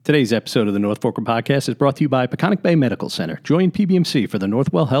Today's episode of the North Forker Podcast is brought to you by Peconic Bay Medical Center. Join PBMC for the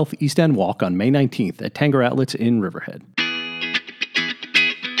Northwell Health East End Walk on May 19th at Tanger Outlets in Riverhead.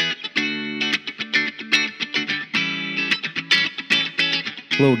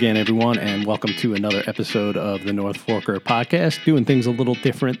 Hello again, everyone, and welcome to another episode of the North Forker Podcast. Doing things a little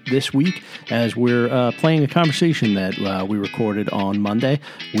different this week as we're playing a conversation that we recorded on Monday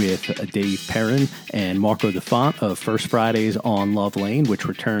with Dave Perrin and Marco DeFont of First Fridays on Love Lane, which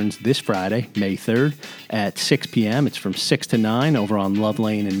returns this Friday, May 3rd at 6 p.m. It's from 6 to 9 over on Love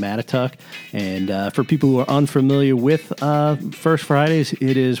Lane in Mattituck. And for people who are unfamiliar with First Fridays,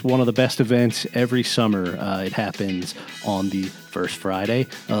 it is one of the best events every summer. It happens on the first Friday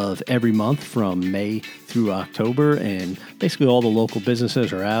of every month from May through October, and basically all the local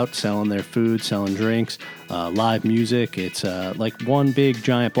businesses are out selling their food, selling drinks, live music. It's like one big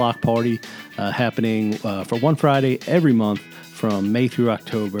giant block party happening for one Friday every month from May through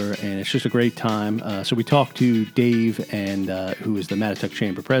October, and it's just a great time. So we talked to Dave, and who is the Mattituck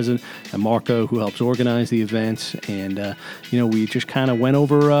Chamber president, and Marco, who helps organize the events, and we just kind of went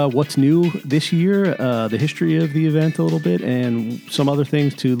over what's new this year, the history of the event a little bit, and some other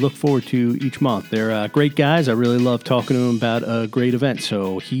things to look forward to each month. They're great guys. I really love talking to them about a great event.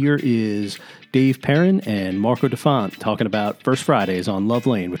 So here is Dave Perrin and Marco DeFont talking about First Fridays on Love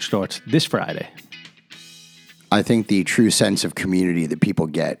Lane, which starts this Friday. I think the true sense of community that people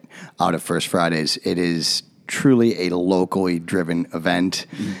get out of First Fridays, it is truly a locally driven event.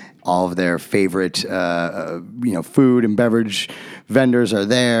 Mm-hmm. All of their favorite, food and beverage vendors are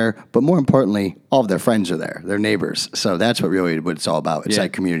there, but more importantly, all of their friends are there, their neighbors. So that's what it's all about. It's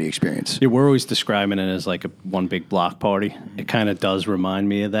that community experience. Yeah, we're always describing it as like one big block party. It kind of does remind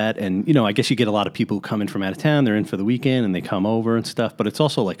me of that. And, I guess you get a lot of people who come in from out of town, they're in for the weekend and they come over and stuff, but it's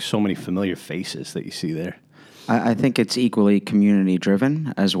also like so many familiar faces that you see there. I think it's equally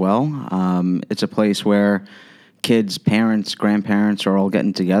community-driven as well. It's a place where kids, parents, grandparents are all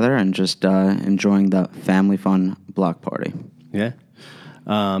getting together and just enjoying the family fun block party. Yeah.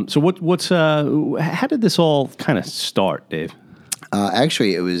 So how did this all kind of start, Dave?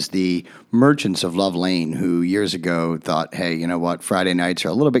 Actually, it was the merchants of Love Lane who years ago thought, hey, you know what, Friday nights are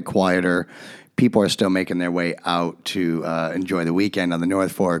a little bit quieter. People are still making their way out to enjoy the weekend on the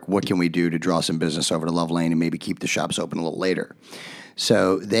North Fork. What can we do to draw some business over to Love Lane and maybe keep the shops open a little later?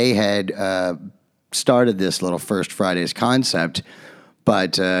 So they had started this little First Fridays concept,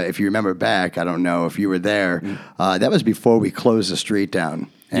 but if you remember back, I don't know if you were there, that was before we closed the street down.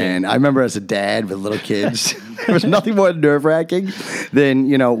 And I remember as a dad with little kids, there was nothing more nerve-wracking than,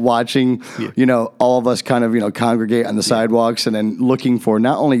 watching, all of us kind of, congregate on the sidewalks and then looking for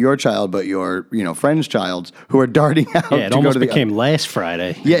not only your child, but your, friend's child who are darting out. Yeah, it almost became last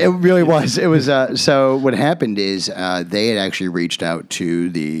Friday. Yeah, it really was. It was, so what happened is they had actually reached out to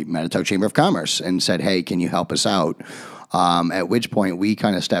the Mattituck Chamber of Commerce and said, hey, can you help us out? At which point we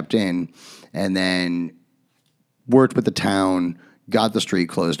kind of stepped in and then worked with the town, got the street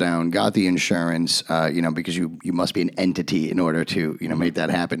closed down, got the insurance, because you must be an entity in order to, make that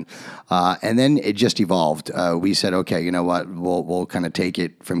happen. And then it just evolved. We said, okay, you know what, we'll kind of take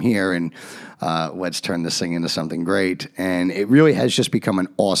it from here and let's turn this thing into something great. And it really has just become an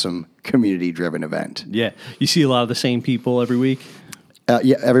awesome community-driven event. Yeah. You see a lot of the same people every week?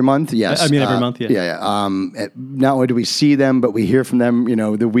 Every month, yes. Every month, yeah. Yeah. Not only do we see them, but we hear from them,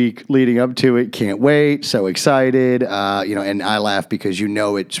 the week leading up to it. Can't wait, so excited. And I laugh because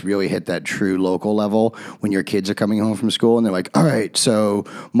it's really hit that true local level when your kids are coming home from school and they're like, all right, so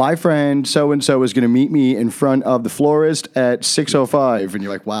my friend so-and-so is going to meet me in front of the florist at 6:05. And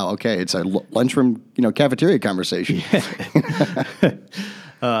you're like, wow, okay, it's a lunchroom, cafeteria conversation.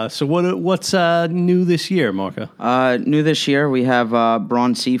 Yeah. So what's new this year, Marco? New this year, we have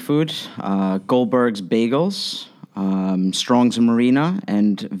Braun Seafood, Goldberg's Bagels, Strong's Marina,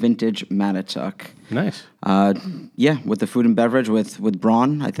 and Vintage Mattituck. Nice. With the food and beverage with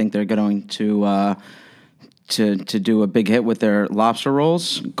Braun, I think they're going to do a big hit with their lobster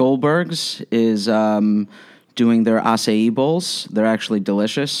rolls. Goldberg's is doing their acai bowls. They're actually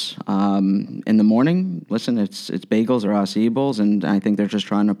delicious. In the morning, listen, it's bagels or acai bowls, and I think they're just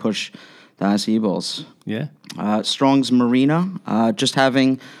trying to push the acai bowls. Yeah. Strong's Marina, just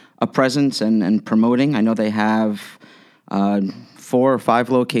having a presence and promoting. I know they have 4 or 5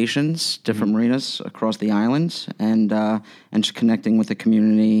 locations, different marinas across the island, and just connecting with the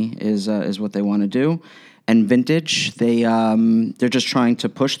community is what they want to do. and vintage. They're just trying to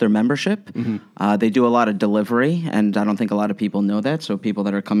push their membership. They do a lot of delivery, and I don't think a lot of people know that. So people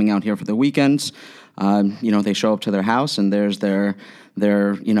that are coming out here for the weekends, they show up to their house, and there's their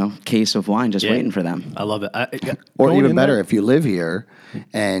case of wine just waiting for them. I love it. Or even better, if you live here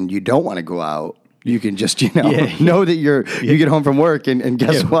and you don't want to go out, you can just, know that you get home from work and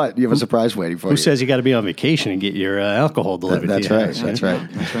guess what? You have a surprise waiting for you. Who says you got to be on vacation and get your alcohol delivered? That's to your right. house, That's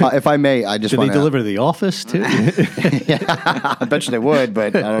right. If I may, I just Do want they to deliver to the office too? I bet you they would,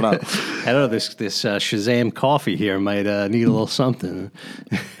 but I don't know. I don't know. This Shazam coffee here might need a little something.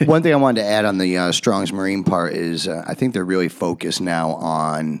 One thing I wanted to add on the Strong's Marine part is I think they're really focused now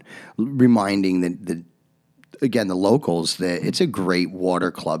on reminding the locals that it's a great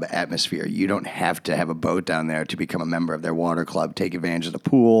water club atmosphere. You don't have to have a boat down there to become a member of their water club. Take advantage of the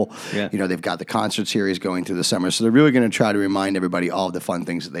pool. Yeah. They've got the concert series going through the summer, so they're really going to try to remind everybody all of the fun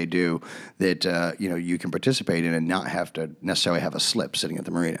things that they do that you can participate in and not have to necessarily have a slip sitting at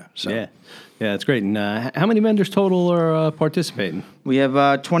the marina. So. Yeah, that's great. And how many vendors total are participating? We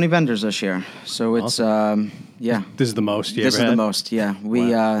have 20 vendors this year, so it's Awesome. This is the most. This is the most. Yeah, we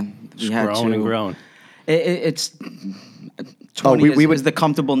had growing to and growing. It's 20 we is the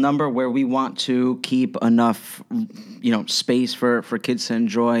comfortable number where we want to keep enough, space for kids to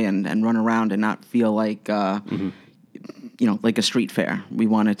enjoy and run around and not feel like, like a street fair. We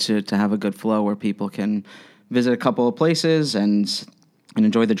wanted to have a good flow where people can visit a couple of places and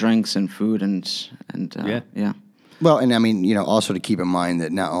enjoy the drinks and food and yeah. Well, and I mean, also to keep in mind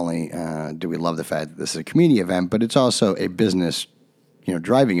that not only do we love the fact that this is a community event, but it's also a business,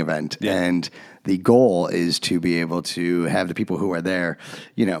 driving event. Yeah. And the goal is to be able to have the people who are there,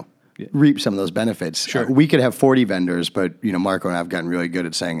 reap some of those benefits. Sure. We could have 40 vendors, but, Marco and I have gotten really good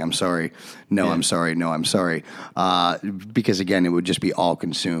at saying, I'm sorry, no, I'm sorry, no, I'm sorry. Because, again, it would just be all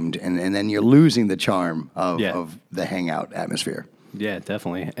consumed. And then you're losing the charm of the hangout atmosphere. Yeah,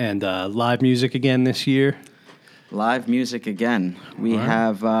 definitely. And live music again this year. Live music again. We Right.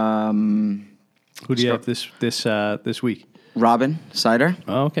 have Who do you have this week? Robin Sider.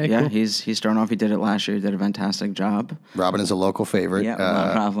 Oh, okay, Yeah, cool. he's starting off. He did it last year. He did a fantastic job. Robin is a local favorite. Yeah,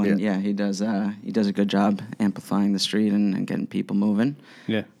 Robin. Yeah, he does a good job amplifying the street and getting people moving.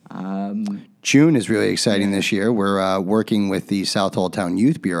 Yeah. June is really exciting this year. We're working with the South Old Town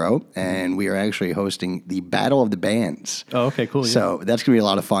Youth Bureau, and we are actually hosting the Battle of the Bands. Oh, okay, cool. Yeah. So that's going to be a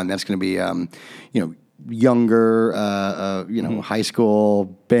lot of fun. That's going to be, younger, high school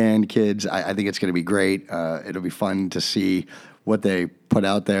band kids. I think it's going to be great. It'll be fun to see what they put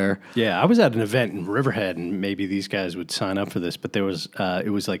out there. Yeah, I was at an event in Riverhead, and maybe these guys would sign up for this, but there was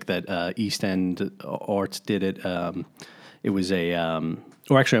it was like that East End Arts did it. It was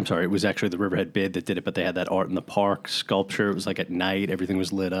it was actually the Riverhead Bid that did it, but they had that Art in the Park sculpture. It was like at night, everything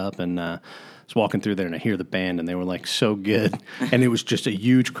was lit up, and I was walking through there, and I hear the band, and they were like so good, and it was just a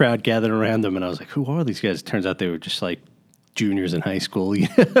huge crowd gathered around them, and I was like, who are these guys? It turns out they were just like juniors in high school.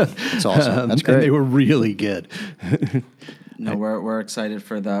 That's awesome. That's great. And they were really good. No, we're excited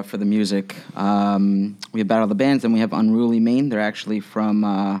for the music. We have Battle of the Bands, and we have Unruly Maine. They're actually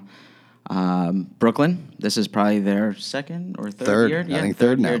from Brooklyn. This is probably their second or third year. I think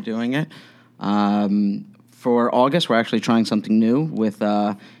third year now. doing it. For August, we're actually trying something new with.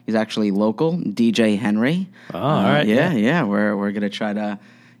 He's actually local, DJ Henry. Oh, all right. Yeah. We're gonna try to.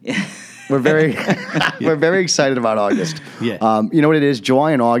 We're very excited about August. Yeah. You know what it is?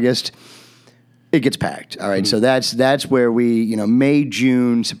 July and August, it gets packed. All right. So that's where we, May,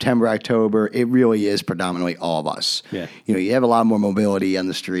 June, September, October, it really is predominantly all of us. Yeah. You have a lot more mobility on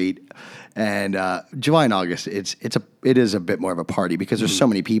the street. And July and August, it is a bit more of a party because there's so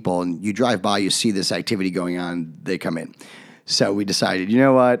many people, and you drive by, you see this activity going on, they come in. So we decided, you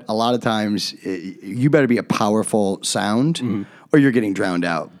know what? A lot of times, you better be a powerful sound, or you're getting drowned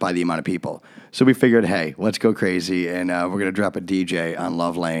out by the amount of people. So we figured, hey, let's go crazy, and we're going to drop a DJ on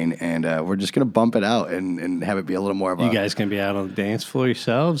Love Lane, and we're just going to bump it out and have it be a little more of a... You guys can be out on the dance floor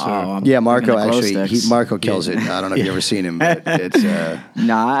yourselves? Or? Yeah, Marco Bringing the glow actually, sticks. Marco kills it. I don't know if you've ever seen him, but it's...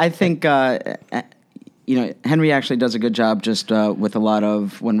 Nah, I think Henry actually does a good job just with a lot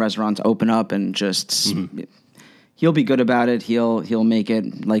of when restaurants open up and just he'll be good about it. He'll make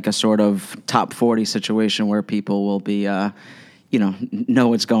it like a sort of top 40 situation where people will be know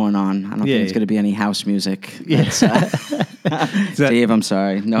what's going on. I don't think it's going to be any house music. Dave, I'm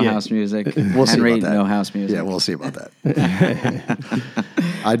sorry, no house music. We'll see Henry, about that. no house music. Yeah, we'll see about that.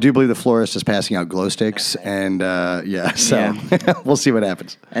 I do believe the florist is passing out glow sticks, and we'll see what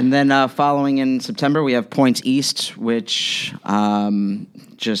happens. And then following in September, we have Points East, which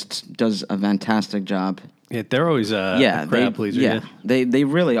just does a fantastic job. Yeah, they're always a crowd pleaser. They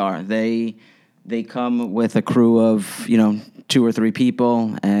really are. They they come with a crew of 2 or 3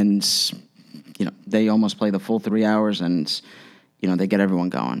 people, and they almost play the full 3 hours, and they get everyone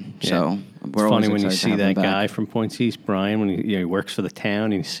going. Yeah. So we're It's always funny when you excited to see have that them back. guy from Points East, Brian, when he works for the town,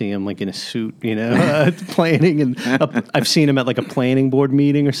 and you see him like in a suit, planning. And I've seen him at like a planning board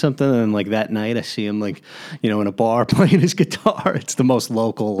meeting or something, and like that night I see him like, in a bar playing his guitar. It's the most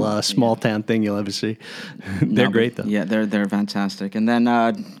local small town thing you'll ever see. They're great though. Yeah, they're fantastic. And then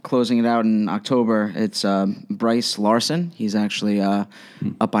closing it out in October, it's Bryce Larson. He's actually a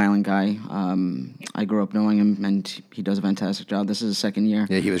Up Island guy. I grew up knowing him, and he does a fantastic job. This is his second year.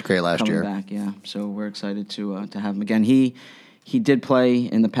 Yeah, he was great last coming year. back, yeah. So we're excited to have him again. He did play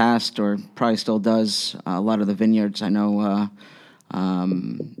in the past, or probably still does, a lot of the vineyards. I know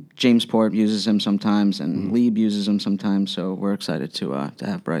Jamesport uses him sometimes, and Lieb uses him sometimes. So we're excited to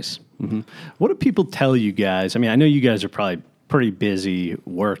have Bryce. Mm-hmm. What do people tell you guys? I mean, I know you guys are probably pretty busy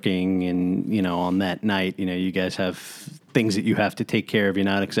working, and on that night, you guys have things that you have to take care of. You're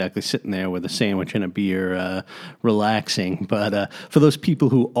not exactly sitting there with a sandwich and a beer, relaxing. But for those people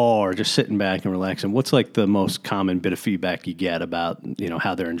who are just sitting back and relaxing, what's like the most common bit of feedback you get about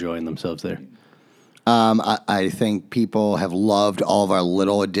how they're enjoying themselves there? I think people have loved all of our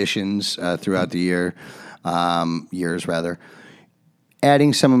little additions throughout the years rather.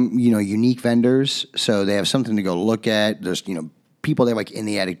 Adding some, unique vendors, so they have something to go look at. There's, people there like in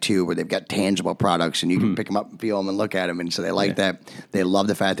the attic too, where they've got tangible products, and you can pick them up and feel them and look at them, and so they like that. They love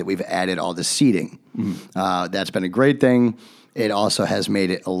the fact that we've added all the seating. That's been a great thing. It also has made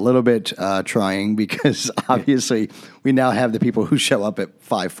it a little bit trying because obviously we now have the people who show up at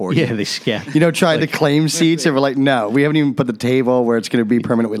 5:40. Yeah, they scatter. Trying to claim seats, and we're like, no, we haven't even put the table where it's going to be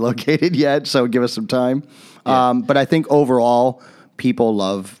permanently located yet, so give us some time. But I think overall, people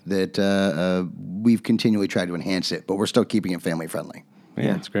love that we've continually tried to enhance it, but we're still keeping it family friendly.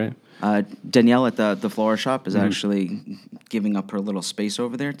 Yeah, it's great. Danielle at the Flora Shop is actually giving up her little space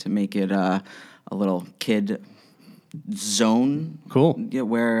over there to make it a little kid zone. Cool. Yeah,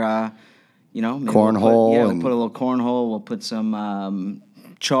 where maybe Cornhole we'll and- put a little cornhole. We'll put some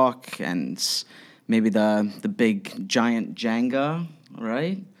chalk and maybe the big giant Jenga,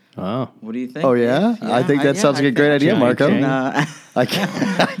 right? Oh, What do you think? Oh, yeah? I think that sounds like a great idea, Giant Marco. Jenga. I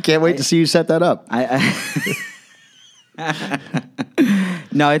can't wait to see you set that up.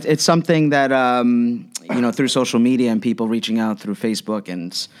 No, it's something that through social media and people reaching out through Facebook,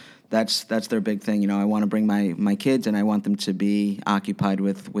 and that's their big thing. I want to bring my kids, and I want them to be occupied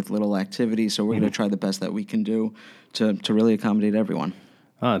with little activities. So we're going to try the best that we can do to really accommodate everyone.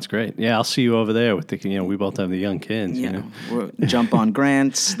 Oh, that's great. Yeah, I'll see you over there with the, we both have the young kids, We'll jump on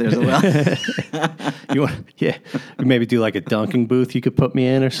grants. There's a lot. You maybe do like a dunking booth you could put me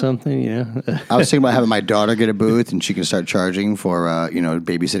in or something, I was thinking about having my daughter get a booth, and she can start charging for,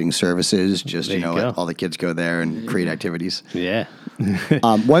 babysitting services. Just, There you go. let all the kids go there and create activities. Yeah.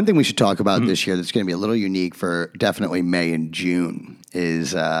 One thing we should talk about this year that's going to be a little unique for definitely May and June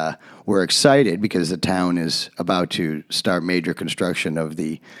is we're excited because the town is about to start major construction of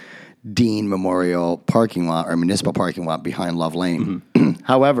the Dean Memorial parking lot, or municipal parking lot behind Love Lane.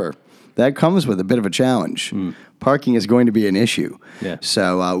 However, that comes with a bit of a challenge. Parking is going to be an issue. Yeah.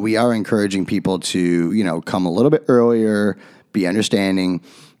 So we are encouraging people to, come a little bit earlier, be understanding.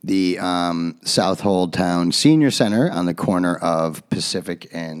 The Southold Town Senior Center on the corner of Pacific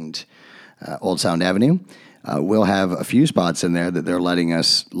and Old Sound Avenue. We'll have a few spots in there that they're letting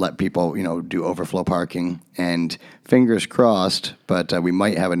us let people, do overflow parking. And fingers crossed, but we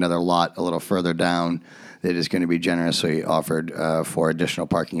might have another lot a little further down that is going to be generously offered for additional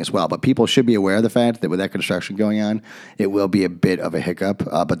parking as well. But people should be aware of the fact that with that construction going on, it will be a bit of a hiccup.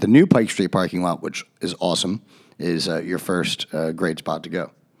 But the new Pike Street parking lot, which is awesome, is your first great spot to go.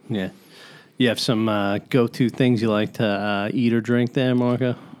 Yeah. You have some go-to things you like to eat or drink there,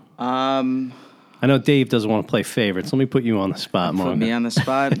 Marco? I know Dave doesn't want to play favorites. Let me put you on the spot, Marco. Put me on the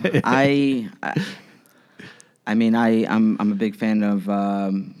spot. I'm a big fan of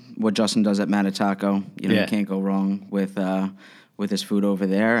what Justin does at Matataco. You can't go wrong with his food over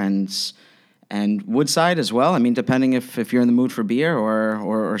there, and Woodside as well. I mean, depending if you're in the mood for beer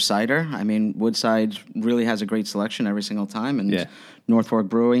or cider. I mean, Woodside really has a great selection every single time, and North Fork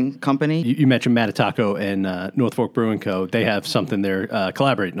Brewing Company. You mentioned Matataco and North Fork Brewing Co. They have something they're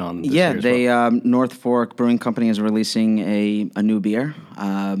collaborating on this year as well. North Fork Brewing Company is releasing a new beer,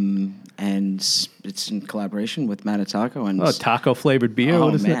 and it's in collaboration with Matataco. And taco-flavored beer? Oh,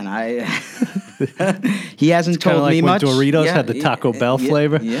 what is man, that? He hasn't told like me when much. Doritos had the Taco Bell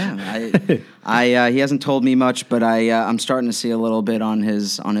flavor? Yeah, he hasn't told me much, but I'm starting to see a little bit on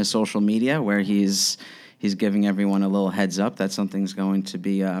his social media where he's he's giving everyone a little heads up that something's going to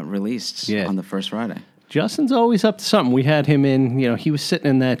be released on the first Friday. Justin's always up to something. We had him in, he was sitting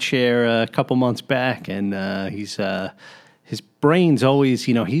in that chair a couple months back, and his brain's always,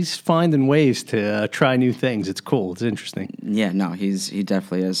 he's finding ways to try new things. It's cool. It's interesting. Yeah, no, he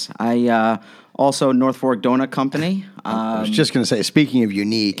definitely is. I also North Fork Donut Company. I was just going to say, speaking of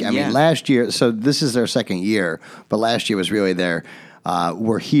unique, I mean, last year, so this is their second year, but last year was really their,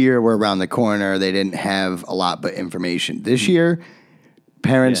 we're here, we're around the corner. They didn't have a lot but information. This year,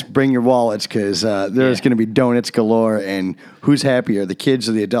 parents, bring your wallets, because there's going to be donuts galore, and who's happier, the kids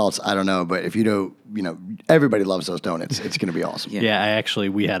or the adults? I don't know, but if you don't, everybody loves those donuts. It's going to be awesome. Yeah,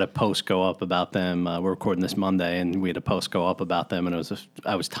 we had a post go up about them. We're recording this Monday, and we had a post go up about them, and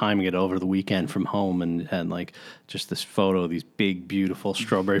I was timing it over the weekend from home, and had like just this photo of these big, beautiful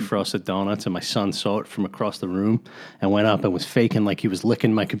strawberry frosted donuts, and my son saw it from across the room and went up and was faking like he was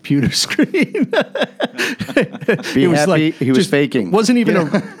licking my computer screen. Be happy, he was faking. It wasn't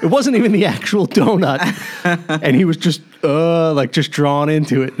even the actual donut, and he was just drawn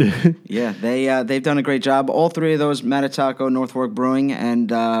into it. Yeah, they've done a great job. All three of those, Matataco, North Fork Brewing, and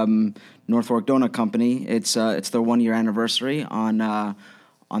North Fork Donut Company. It's their 1 year anniversary on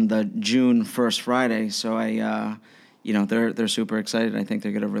the June 1st Friday. So they're super excited. I think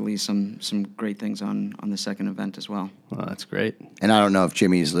they're going to release some great things on the second event as well. Well, that's great. And I don't know if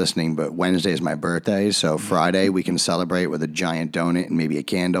Jimmy's listening, but Wednesday is my birthday, so Friday we can celebrate with a giant donut and maybe a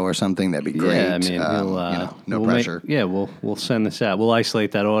candle or something. That'd be great. Yeah, I mean, no pressure. We'll send this out. We'll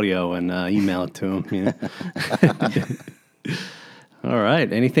isolate that audio and email it to him. All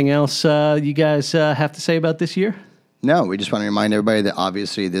right. Anything else you guys have to say about this year? No, we just want to remind everybody that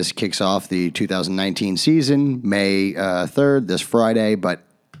obviously this kicks off the 2019 season, May 3rd, this Friday, but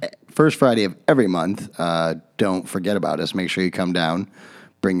first Friday of every month. Don't forget about us. Make sure you come down,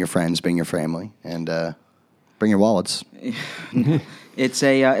 bring your friends, bring your family, and bring your wallets. It's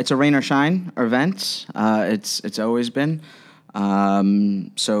a rain or shine event. It's always been.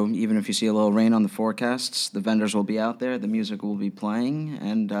 So even if you see a little rain on the forecasts, the vendors will be out there, the music will be playing,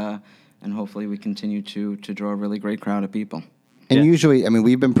 and hopefully we continue to draw a really great crowd of people. And usually, I mean,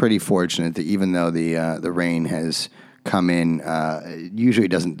 we've been pretty fortunate that even though the rain has come in, it usually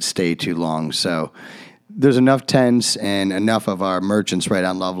doesn't stay too long. So there's enough tents and enough of our merchants right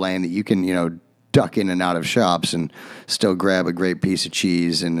on Love Lane that you can, duck in and out of shops and still grab a great piece of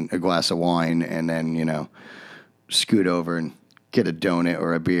cheese and a glass of wine, and then, scoot over and get a donut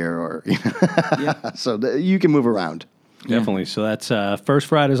or a beer or, so you can move around. Definitely. So that's First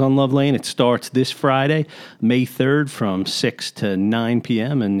Fridays on Love Lane. It starts this Friday, May 3rd from 6 to 9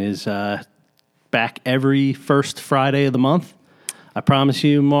 p.m. and is back every first Friday of the month. I promise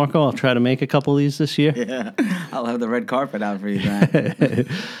you, Marco, I'll try to make a couple of these this year. Yeah, I'll have the red carpet out for you, man.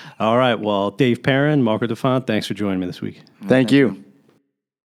 All right. Well, Dave Perrin, Marco DeFont, thanks for joining me this week. Thank you.